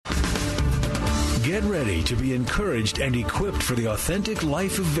Get ready to be encouraged and equipped for the authentic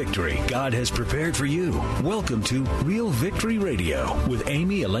life of victory God has prepared for you. Welcome to Real Victory Radio with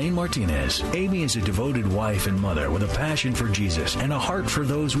Amy Elaine Martinez. Amy is a devoted wife and mother with a passion for Jesus and a heart for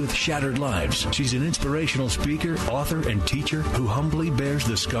those with shattered lives. She's an inspirational speaker, author, and teacher who humbly bears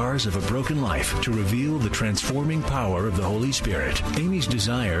the scars of a broken life to reveal the transforming power of the Holy Spirit. Amy's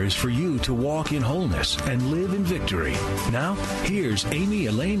desire is for you to walk in wholeness and live in victory. Now, here's Amy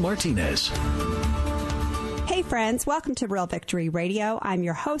Elaine Martinez. Hey friends, welcome to Real Victory Radio. I'm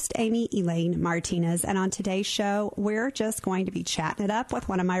your host, Amy Elaine Martinez, and on today's show, we're just going to be chatting it up with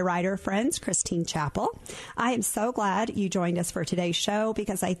one of my writer friends, Christine Chappell. I am so glad you joined us for today's show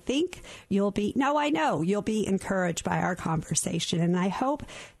because I think I know you'll be encouraged by our conversation, and I hope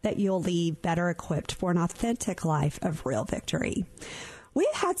that you'll leave better equipped for an authentic life of real victory.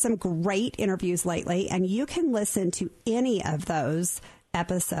 We've had some great interviews lately, and you can listen to any of those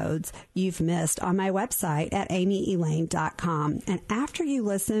episodes you've missed on my website at amyelaine.com. And after you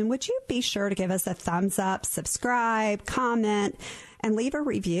listen, would you be sure to give us a thumbs up, subscribe, comment, and leave a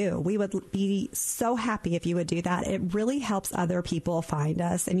review? We would be so happy if you would do that. It really helps other people find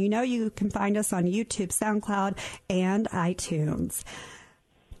us. And you can find us on YouTube, SoundCloud, and iTunes.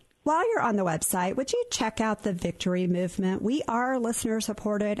 While you're on the website, would you check out the Victory Movement? We are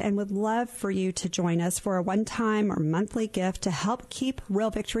listener-supported and would love for you to join us for a one-time or monthly gift to help keep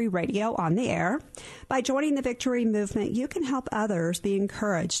Real Victory Radio on the air. By joining the Victory Movement, you can help others be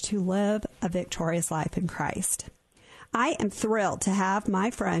encouraged to live a victorious life in Christ. I am thrilled to have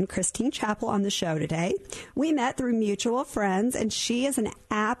my friend Christine Chappell on the show today. We met through mutual friends, and she is an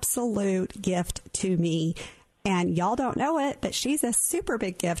absolute gift to me. And y'all don't know it, but she's a super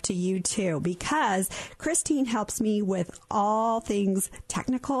big gift to you, too, because Christine helps me with all things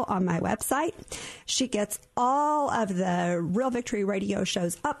technical on my website. She gets all of the Real Victory Radio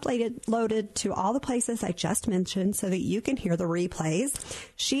shows loaded to all the places I just mentioned so that you can hear the replays.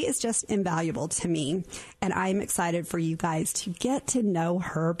 She is just invaluable to me, and I'm excited for you guys to get to know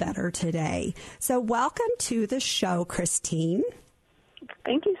her better today. So welcome to the show, Christine.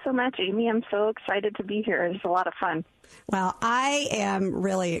 Thank you so much, Amy. I'm so excited to be here. It's a lot of fun. Well, I am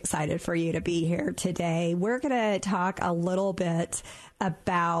really excited for you to be here today. We're going to talk a little bit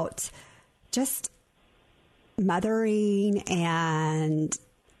about just mothering and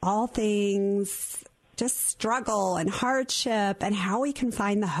all things, just struggle and hardship and how we can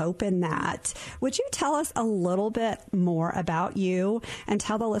find the hope in that. Would you tell us a little bit more about you and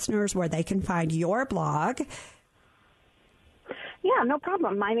tell the listeners where they can find your blog? Yeah, no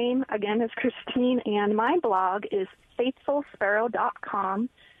problem. My name, again, is Christine, and my blog is faithfulsparrow.com.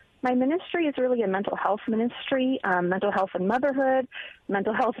 My ministry is really a mental health ministry, mental health and motherhood,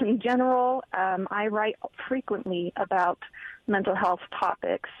 mental health in general. I write frequently about mental health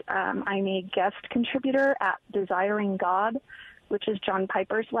topics. I'm a guest contributor at Desiring God, which is John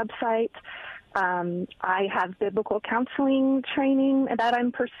Piper's website. I have biblical counseling training that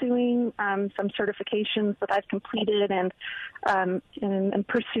I'm pursuing, some certifications that I've completed, and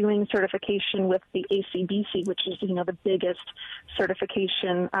pursuing certification with the ACBC, which is, the biggest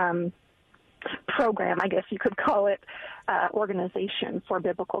certification program, I guess you could call it, organization for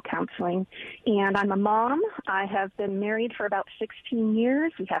biblical counseling. And I'm a mom. I have been married for about 16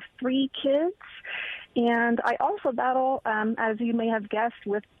 years. We have 3 kids. And I also battle, as you may have guessed,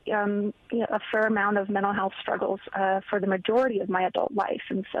 with a fair amount of mental health struggles for the majority of my adult life.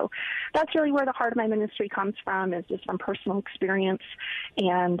 And so that's really where the heart of my ministry comes from, is just from personal experience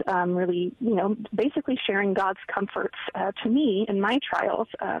and really, basically sharing God's comforts to me in my trials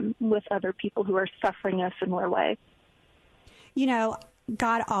with other people who are suffering a similar way.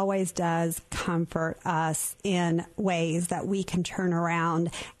 God always does comfort us in ways that we can turn around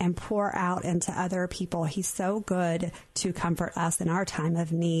and pour out into other people. He's so good to comfort us in our time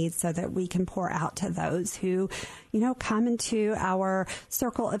of need so that we can pour out to those who, come into our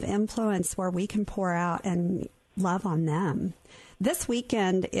circle of influence where we can pour out and love on them. This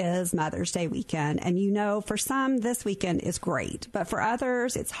weekend is Mother's Day weekend, and for some, this weekend is great, but for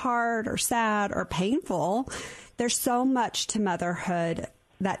others, it's hard or sad or painful. There's so much to motherhood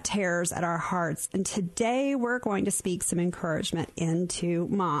that tears at our hearts, and today we're going to speak some encouragement into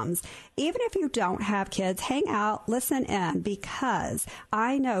moms. Even if you don't have kids, hang out, listen in, because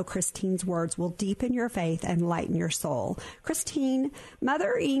I know Christine's words will deepen your faith and lighten your soul. Christine,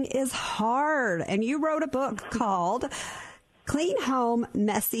 mothering is hard, and you wrote a book called Clean Home,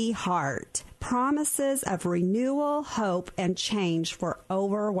 Messy Heart, Promises of Renewal, Hope, and Change for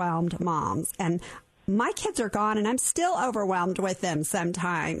Overwhelmed Moms. And my kids are gone and I'm still overwhelmed with them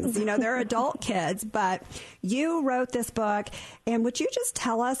sometimes. They're adult kids, but you wrote this book. And would you just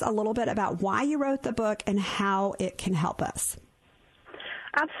tell us a little bit about why you wrote the book and how it can help us?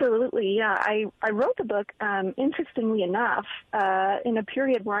 Absolutely, yeah. I wrote the book, interestingly enough, in a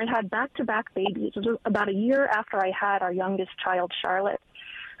period where I had back-to-back babies. It was about a year after I had our youngest child, Charlotte.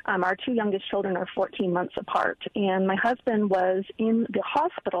 Our two youngest children are 14 months apart, and my husband was in the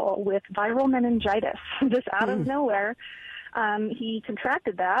hospital with viral meningitis, just out of nowhere. He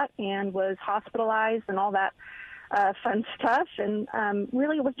contracted that and was hospitalized and all that fun stuff, and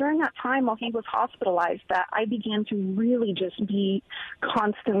really it was during that time while he was hospitalized that I began to really just be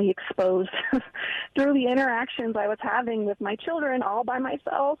constantly exposed through the interactions I was having with my children all by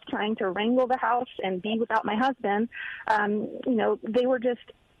myself, trying to wrangle the house and be without my husband.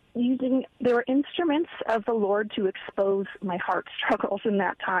 They were instruments of the Lord to expose my heart struggles in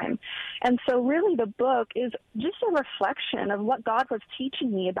that time. And so really the book is just a reflection of what God was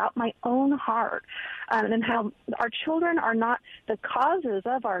teaching me about my own heart, and how our children are not the causes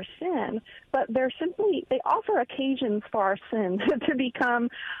of our sin, but they offer occasions for our sin to become,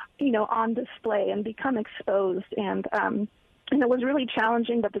 on display and become exposed. And it was really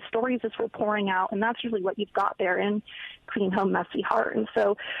challenging, but the stories just were pouring out, and that's really what you've got there in Clean Home, Messy Heart. And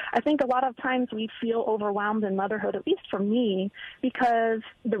so I think a lot of times we feel overwhelmed in motherhood, at least for me, because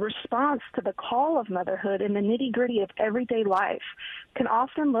the response to the call of motherhood in the nitty-gritty of everyday life can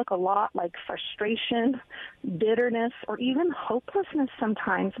often look a lot like frustration, bitterness, or even hopelessness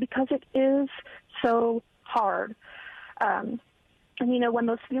sometimes, because it is so hard. When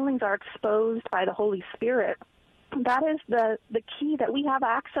those feelings are exposed by the Holy Spirit, that is the key, that we have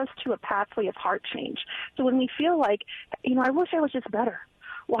access to a pathway of heart change. So when we feel like, I wish I was just better.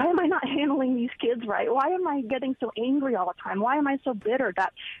 Why am I not handling these kids right? Why am I getting so angry all the time? Why am I so bitter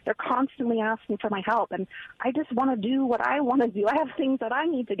that they're constantly asking for my help? And I just want to do what I want to do. I have things that I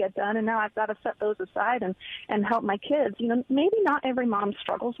need to get done, and now I've got to set those aside and help my kids. Maybe not every mom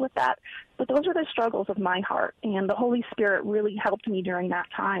struggles with that, but those are the struggles of my heart. And the Holy Spirit really helped me during that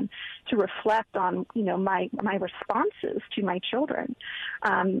time to reflect on, my responses to my children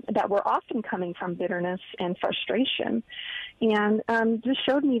that were often coming from bitterness and frustration. And just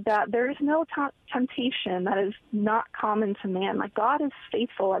showed me that there is no temptation that is not common to man. Like, God is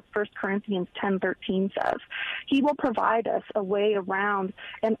faithful, as 1 Corinthians 10:13 says. He will provide us a way around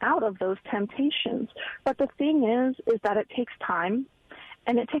and out of those temptations. But the thing is that it takes time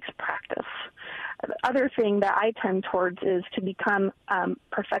and it takes practice. The other thing that I tend towards is to become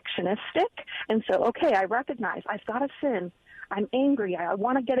perfectionistic. And so, okay, I recognize I've got a sin. I'm angry. I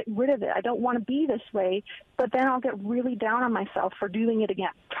want to get rid of it. I don't want to be this way, but then I'll get really down on myself for doing it again,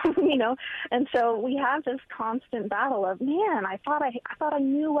 And so we have this constant battle of, man, I thought I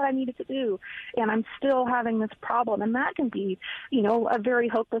knew what I needed to do, and I'm still having this problem, and that can be, a very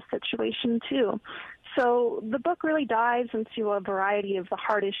hopeless situation too. So the book really dives into a variety of the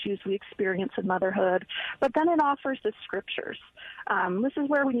hard issues we experience in motherhood, but then it offers the scriptures. This is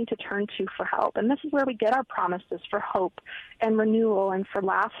where we need to turn to for help, and this is where we get our promises for hope and renewal and for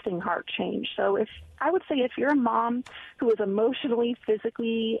lasting heart change. So I would say if you're a mom who is emotionally,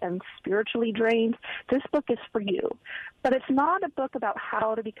 physically, and spiritually drained, this book is for you. But it's not a book about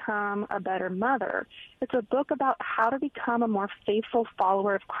how to become a better mother. It's a book about how to become a more faithful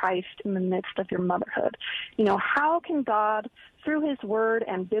follower of Christ in the midst of your motherhood. How can God, through his word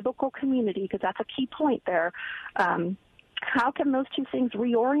and biblical community, because that's a key point there, how can those two things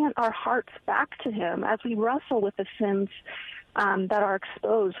reorient our hearts back to him as we wrestle with the sins that are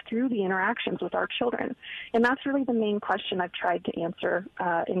exposed through the interactions with our children? And that's really the main question I've tried to answer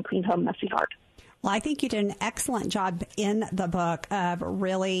in Clean Home, Messy Heart. Well, I think you did an excellent job in the book of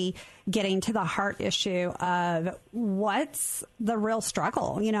really getting to the heart issue of what's the real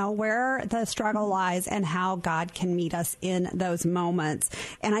struggle, where the struggle lies and how God can meet us in those moments.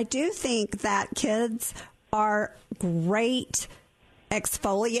 And I do think that kids are great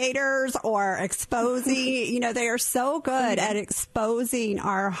exfoliators or exposing, they are so good at exposing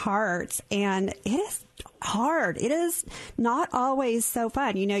our hearts, and it is hard. It is not always so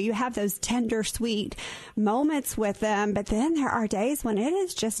fun. You have those tender, sweet moments with them, but then there are days when it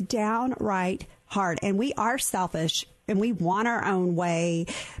is just downright hard, and we are selfish and we want our own way.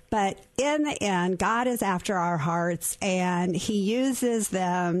 But in the end, God is after our hearts, and he uses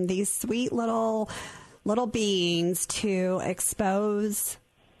them, these sweet little beings, to expose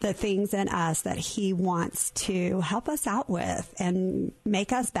the things in us that he wants to help us out with and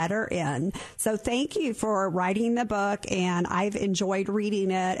make us better in. So thank you for writing the book, and I've enjoyed reading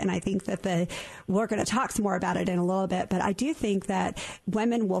it, and I think that we're going to talk some more about it in a little bit, but I do think that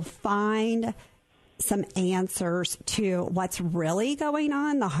women will find some answers to what's really going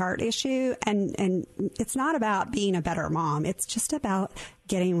on, the heart issue. And it's not about being a better mom. It's just about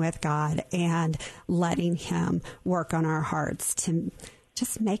getting with God and letting Him work on our hearts to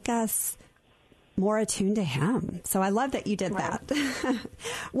just make us more attuned to Him. So I love that you did that.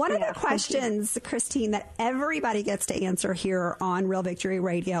 One of the questions, Christine, that everybody gets to answer here on Real Victory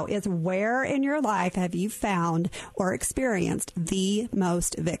Radio is, where in your life have you found or experienced the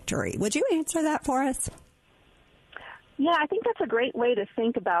most victory? Would you answer that for us? Yeah, I think that's a great way to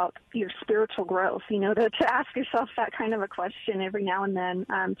think about your spiritual growth, to ask yourself that kind of a question every now and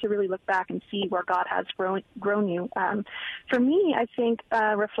then, to really look back and see where God has grown you. For me, I think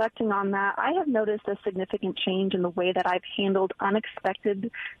reflecting on that, I have noticed a significant change in the way that I've handled unexpected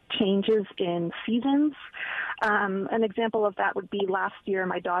changes in seasons. An example of that would be last year,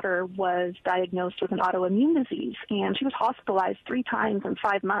 my daughter was diagnosed with an autoimmune disease, and she was hospitalized 3 times in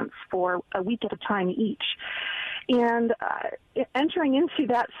 5 months for a week at a time each. And entering into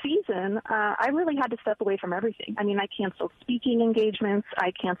that season, I really had to step away from everything. I mean, I canceled speaking engagements.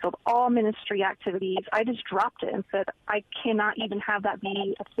 I canceled all ministry activities. I just dropped it and said, I cannot even have that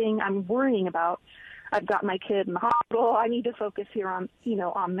be a thing I'm worrying about. I've got my kid in the hospital. I need to focus here on,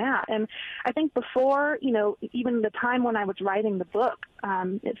 on that. And I think before, even the time when I was writing the book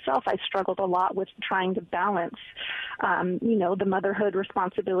itself, I struggled a lot with trying to balance, the motherhood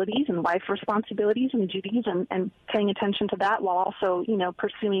responsibilities and wife responsibilities and duties and paying attention to that while also,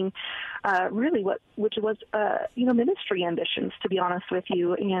 pursuing really which was, ministry ambitions, to be honest with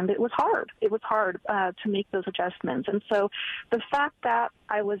you. And it was hard. It was hard to make those adjustments. And so the fact that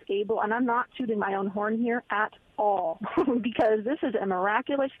I was able, and I'm not tooting my own horn here at all, because this is a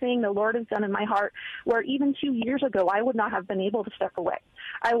miraculous thing the Lord has done in my heart, where even 2 years ago I would not have been able to step away.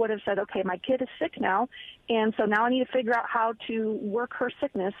 I would have said, okay, my kid is sick now, and so now I need to figure out how to work her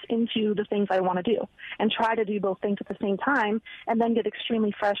sickness into the things I want to do, and try to do both things at the same time, and then get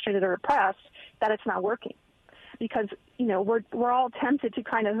extremely frustrated or depressed that it's not working. Because, we're all tempted to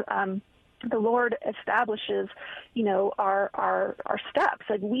kind of the Lord establishes, our steps.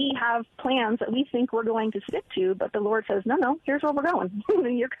 Like, we have plans that we think we're going to stick to, but the Lord says, no, here's where we're going.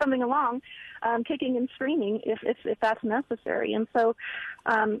 You're coming along, kicking and screaming if that's necessary. And so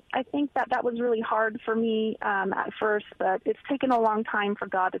I think that was really hard for me at first, but it's taken a long time for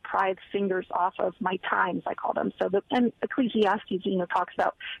God to pry His fingers off of my times, I call them. And Ecclesiastes, talks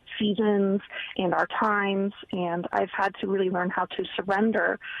about seasons and our times, and I've had to really learn how to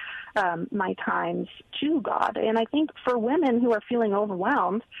surrender my times to God. And I think for women who are feeling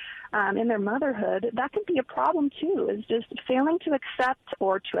overwhelmed in their motherhood, that can be a problem too, is just failing to accept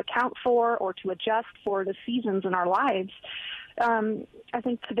or to account for or to adjust for the seasons in our lives. I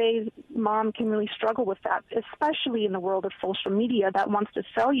think today's mom can really struggle with that, especially in the world of social media that wants to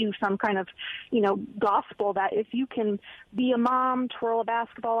sell you some kind of, gospel that if you can be a mom, twirl a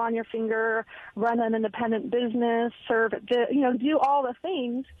basketball on your finger, run an independent business, serve at do all the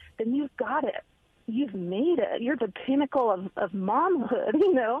things, then you've got it. You've made it. You're the pinnacle of momhood,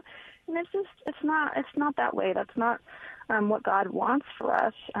 And it's not that way. That's not what God wants for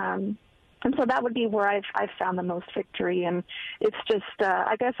us. And so that would be where I've found the most victory. And it's just,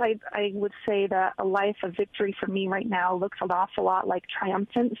 I guess I would say that a life of victory for me right now looks an awful lot like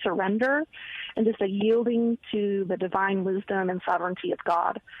triumphant surrender and just a yielding to the divine wisdom and sovereignty of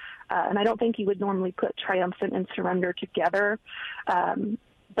God. And I don't think you would normally put triumphant and surrender together.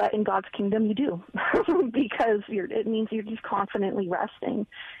 But in God's kingdom, you do, because it means you're just confidently resting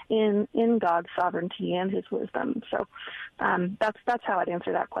in God's sovereignty and His wisdom. So that's how I'd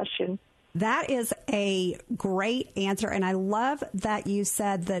answer that question. That is a great answer, and I love that you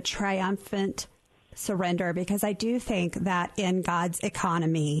said the triumphant surrender, because I do think that in God's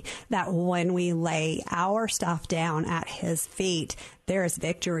economy, that when we lay our stuff down at His feet, there's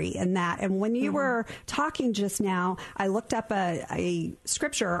victory in that. And when you were talking just now, I looked up a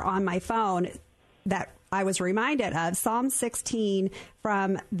scripture on my phone that I was reminded of, Psalm 16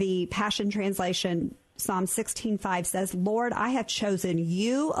 from the Passion Translation. Psalm 16:5 says, Lord, I have chosen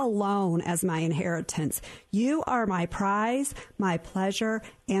you alone as my inheritance. You are my prize, my pleasure,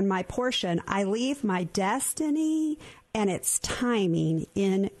 and my portion. I leave my destiny and its timing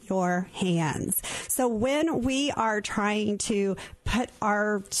in your hands. So when we are trying to put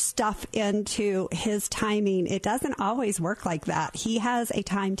our stuff into His timing, it doesn't always work like that. He has a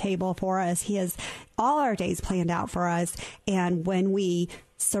timetable for us. He has all our days planned out for us. And when we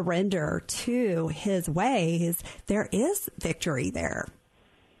surrender to His ways, there is victory there.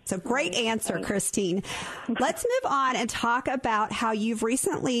 So great answer, Christine. Let's move on and talk about how you've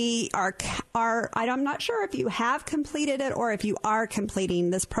recently I'm not sure if you have completed it or if you are completing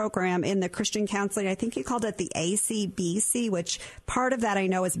this program in the Christian counseling. I think you called it the ACBC, which part of that I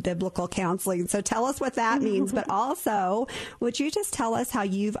know is biblical counseling. So tell us what that means. But also, would you just tell us how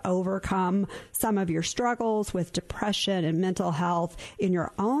you've overcome some of your struggles with depression and mental health in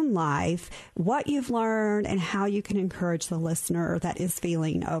your own life, what you've learned, and how you can encourage the listener that is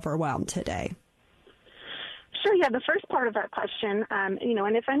feeling overwhelmed today? Sure, yeah, the first part of that question, and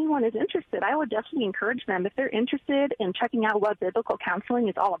if anyone is interested, I would definitely encourage them, if they're interested in checking out what biblical counseling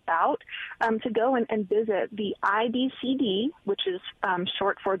is all about, to go and visit the IBCD, which is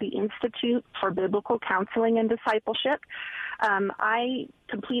short for the Institute for Biblical Counseling and Discipleship. I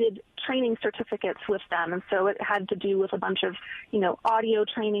completed training certificates with them, and so it had to do with a bunch of, audio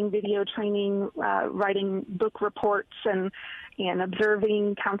training, video training, writing book reports, and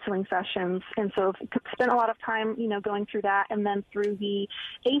observing counseling sessions. And so spent a lot of time, going through that, and then through the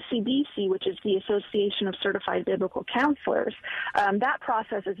ACBC, which is the Association of Certified Biblical Counselors. That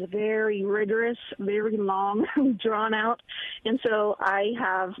process is very rigorous, very long, drawn out. And so I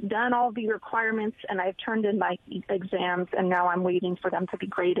have done all the requirements, and I've turned in my exams, and now I'm waiting for them to be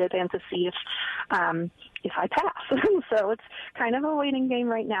graded and to see if I pass. So it's kind of a waiting game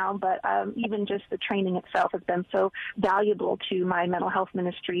right now, but even just the training itself has been so valuable to my mental health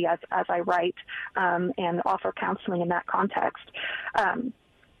ministry as I write and offer counseling in that context.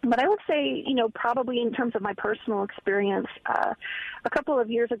 But I would say, probably in terms of my personal experience, a couple of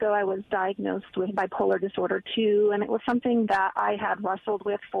years ago I was diagnosed with bipolar disorder 2, and it was something that I had wrestled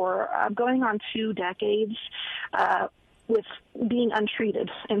with for going on 2 decades with being untreated.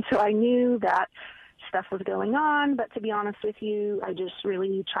 And so I knew that stuff was going on, but to be honest with you, I just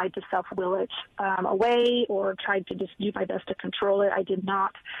really tried to self-will it away, or tried to just do my best to control it. I did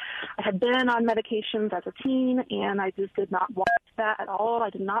not. I had been on medications as a teen, and I just did not want that at all. I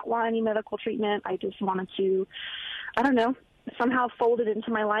did not want any medical treatment. I just wanted to, somehow fold it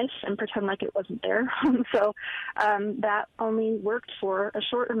into my life and pretend like it wasn't there. So that only worked for a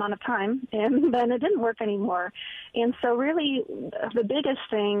short amount of time, and then it didn't work anymore. And so really the biggest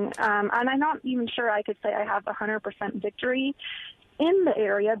thing, and I'm not even sure I could say I have 100% victory in the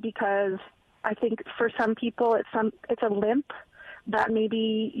area, because I think for some people it's a limp that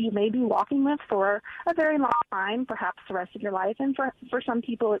maybe you may be walking with for a very long time, perhaps the rest of your life, and for some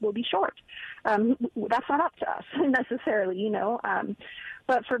people it will be short. That's not up to us necessarily,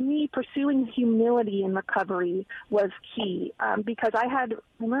 But for me, pursuing humility in recovery was key, because I had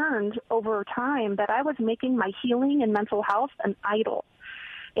learned over time that I was making my healing and mental health an idol.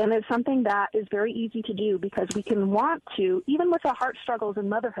 And it's something that is very easy to do, because we can want to, even with the heart struggles in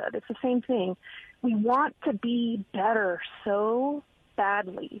motherhood, it's the same thing. We want to be better so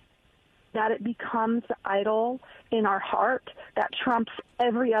badly that it becomes the idol in our heart that trumps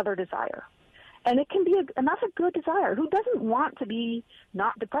every other desire. And it can be, and that's a good desire. Who doesn't want to be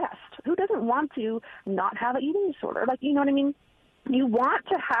not depressed? Who doesn't want to not have an eating disorder? You know what I mean? You want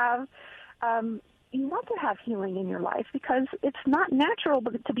to have healing in your life, because it's not natural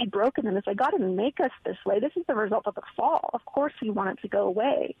to be broken. And it's like, God didn't make us this way. This is the result of the fall. Of course we want it to go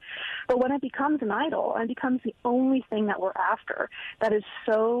away. But when it becomes an idol and becomes the only thing that we're after, that is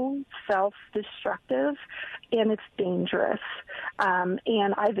so self-destructive, and it's dangerous.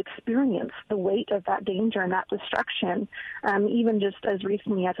 And I've experienced the weight of that danger and that destruction, even just as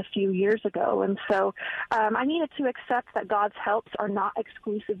recently as a few years ago. And so I needed to accept that God's helps are not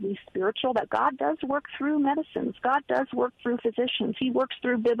exclusively spiritual, that God does work through medicines. God does work through physicians. He works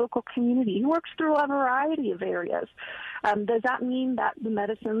through biblical community. He works through a variety of areas. Does that mean that the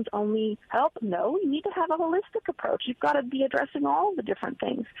medicines only help? No, you need to have a holistic approach. You've got to be addressing all the different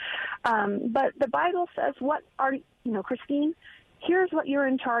things. But the Bible says, Christine, here's what you're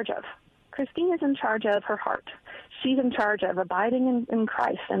in charge of. Christine is in charge of her heart. She's in charge of abiding in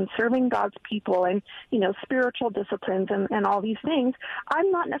Christ and serving God's people and, spiritual disciplines and all these things. I'm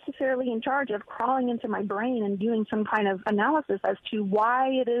not necessarily in charge of crawling into my brain and doing some kind of analysis as to why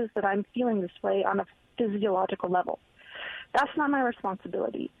it is that I'm feeling this way on a physiological level. That's not my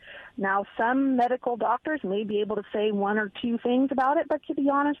responsibility. Now, some medical doctors may be able to say 1 or 2 things about it, but to be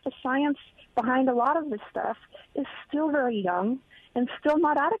honest, the science behind a lot of this stuff is still very young and still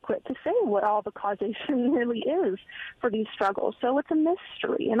not adequate to say what all the causation really is for these struggles. So it's a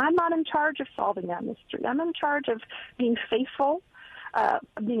mystery, and I'm not in charge of solving that mystery. I'm in charge of being faithful,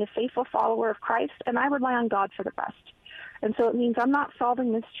 being a faithful follower of Christ, and I rely on God for the best. And so it means I'm not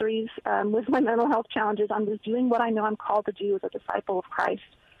solving mysteries with my mental health challenges. I'm just doing what I know I'm called to do as a disciple of Christ.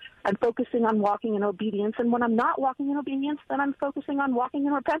 I'm focusing on walking in obedience. And when I'm not walking in obedience, then I'm focusing on walking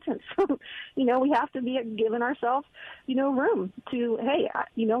in repentance. We have to be giving ourselves, room to, hey, I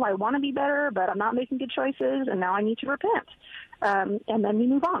want to be better, but I'm not making good choices, and now I need to repent. And then we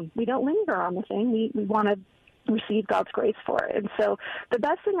move on. We don't linger on the thing. We want to receive God's grace for it. And so the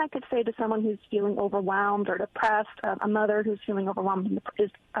best thing I could say to someone who's feeling overwhelmed or depressed, a mother who's feeling overwhelmed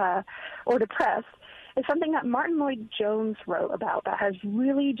or depressed, is something that Martin Lloyd-Jones wrote about that has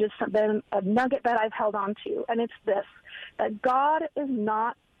really just been a nugget that I've held on to. And it's this, that God is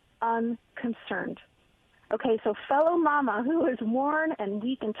not unconcerned. Okay, so fellow mama who is worn and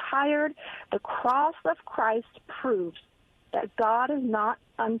weak and tired, the cross of Christ proves that God is not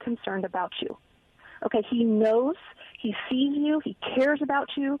unconcerned about you. Okay, he knows, he sees you, he cares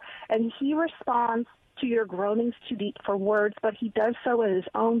about you, and he responds to your groanings too deep for words, but he does so at his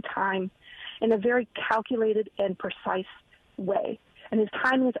own time in a very calculated and precise way. And his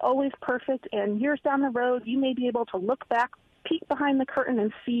timing is always perfect, and years down the road, you may be able to look back, peek behind the curtain,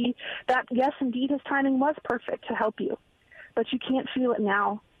 and see that, yes, indeed, his timing was perfect to help you, but you can't feel it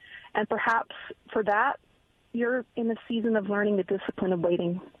now. And perhaps for that, you're in a season of learning the discipline of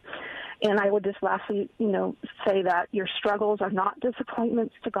waiting. And I would just lastly, say that your struggles are not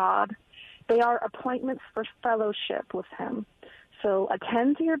disappointments to God. They are appointments for fellowship with him. So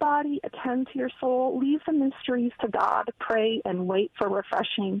attend to your body, attend to your soul, leave the mysteries to God, pray, and wait for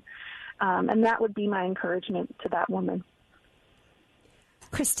refreshing. And that would be my encouragement to that woman.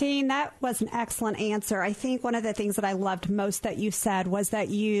 Christine, that was an excellent answer. I think one of the things that I loved most that you said was that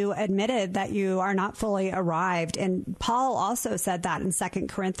you admitted that you are not fully arrived. And Paul also said that in 2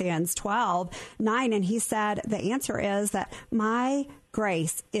 Corinthians 12:9. And he said the answer is that my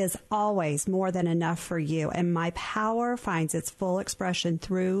grace is always more than enough for you, and my power finds its full expression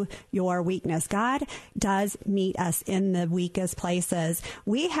through your weakness. God does meet us in the weakest places.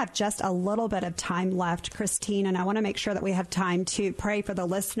 We have just a little bit of time left, Christine, and I want to make sure that we have time to pray for the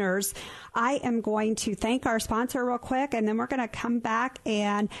listeners. I am going to thank our sponsor real quick, and then we're going to come back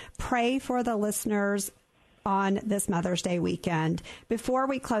and pray for the listeners on this Mother's Day weekend. Before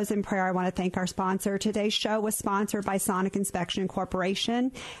we close in prayer, I want to thank our sponsor. Today's show was sponsored by Sonic Inspection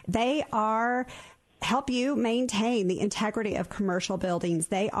Corporation. They help you maintain the integrity of commercial buildings.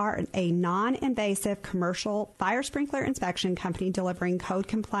 They are a non-invasive commercial fire sprinkler inspection company delivering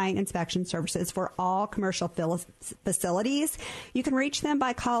code-compliant inspection services for all commercial facilities. You can reach them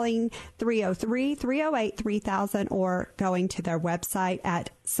by calling 303-308-3000 or going to their website at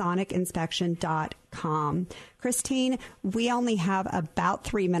sonicinspection.com. Christine, we only have about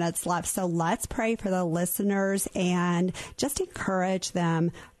 3 minutes left, so let's pray for the listeners and just encourage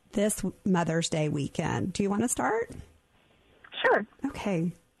them this Mother's Day weekend. Do you want to start? Sure.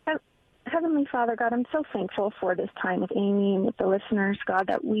 Okay. Heavenly Father, God, I'm so thankful for this time with Amy and with the listeners, God,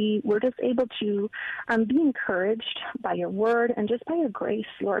 that we were just able to be encouraged by your word and just by your grace,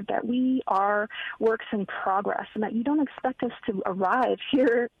 Lord, that we are works in progress and that you don't expect us to arrive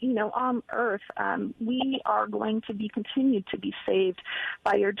here, on earth. We are going to be continued to be saved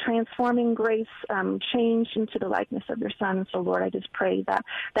by your transforming grace, changed into the likeness of your Son. So, Lord, I just pray that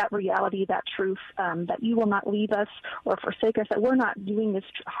that reality, that truth, that you will not leave us or forsake us, that we're not doing this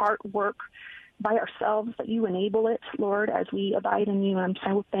hard work by ourselves, that you enable it, Lord, as we abide in you. And I'm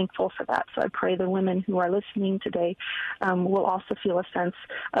so thankful for that. So I pray the women who are listening today will also feel a sense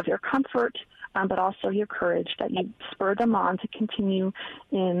of your comfort, but also your courage, that you spur them on to continue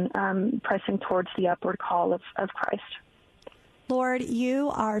in pressing towards the upward call of Christ. Lord,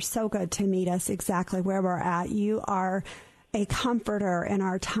 you are so good to meet us exactly where we're at. You are a comforter in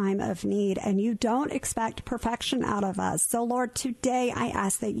our time of need, and you don't expect perfection out of us. So, Lord, today I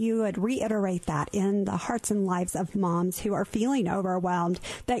ask that you would reiterate that in the hearts and lives of moms who are feeling overwhelmed,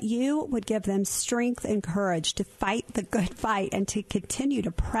 that you would give them strength and courage to fight the good fight and to continue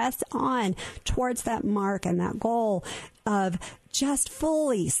to press on towards that mark and that goal of just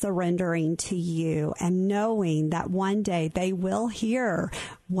fully surrendering to you and knowing that one day they will hear,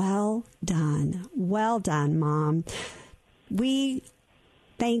 well done, Mom. We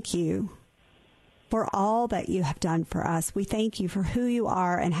thank you for all that you have done for us. We thank you for who you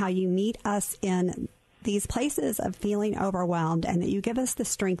are and how you meet us in these places of feeling overwhelmed, and that you give us the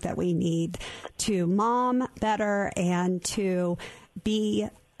strength that we need to mom better and to be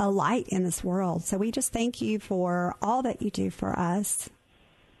a light in this world. So we just thank you for all that you do for us.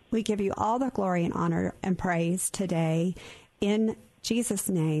 We give you all the glory and honor and praise today. In Jesus'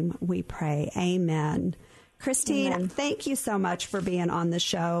 name we pray. Amen. Christine, Thank you so much for being on the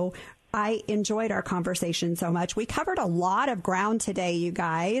show. I enjoyed our conversation so much. We covered a lot of ground today, you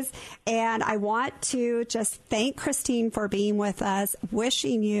guys, and I want to just thank Christine for being with us,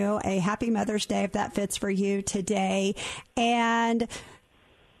 wishing you a happy Mother's Day if that fits for you today, and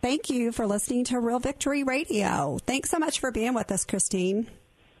thank you for listening to Real Victory Radio. Thanks so much for being with us, Christine.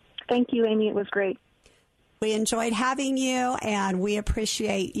 Thank you, Amy. It was great. We enjoyed having you, and we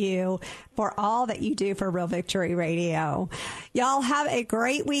appreciate you for all that you do for Real Victory Radio. Y'all have a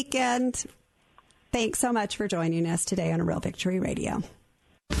great weekend. Thanks so much for joining us today on Real Victory Radio.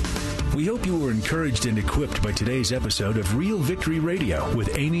 We hope you were encouraged and equipped by today's episode of Real Victory Radio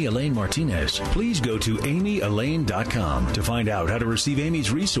with Amy Elaine Martinez. Please go to amyelaine.com to find out how to receive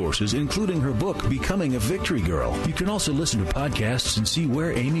Amy's resources, including her book, Becoming a Victory Girl. You can also listen to podcasts and see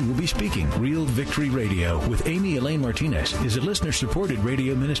where Amy will be speaking. Real Victory Radio with Amy Elaine Martinez is a listener-supported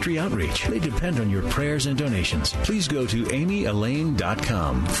radio ministry outreach. They depend on your prayers and donations. Please go to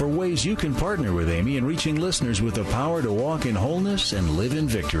amyelaine.com for ways you can partner with Amy in reaching listeners with the power to walk in wholeness and live in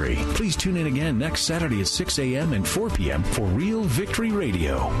victory. Please tune in again next Saturday at 6 a.m. and 4 p.m. for Real Victory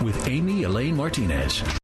Radio with Amy Elaine Martinez.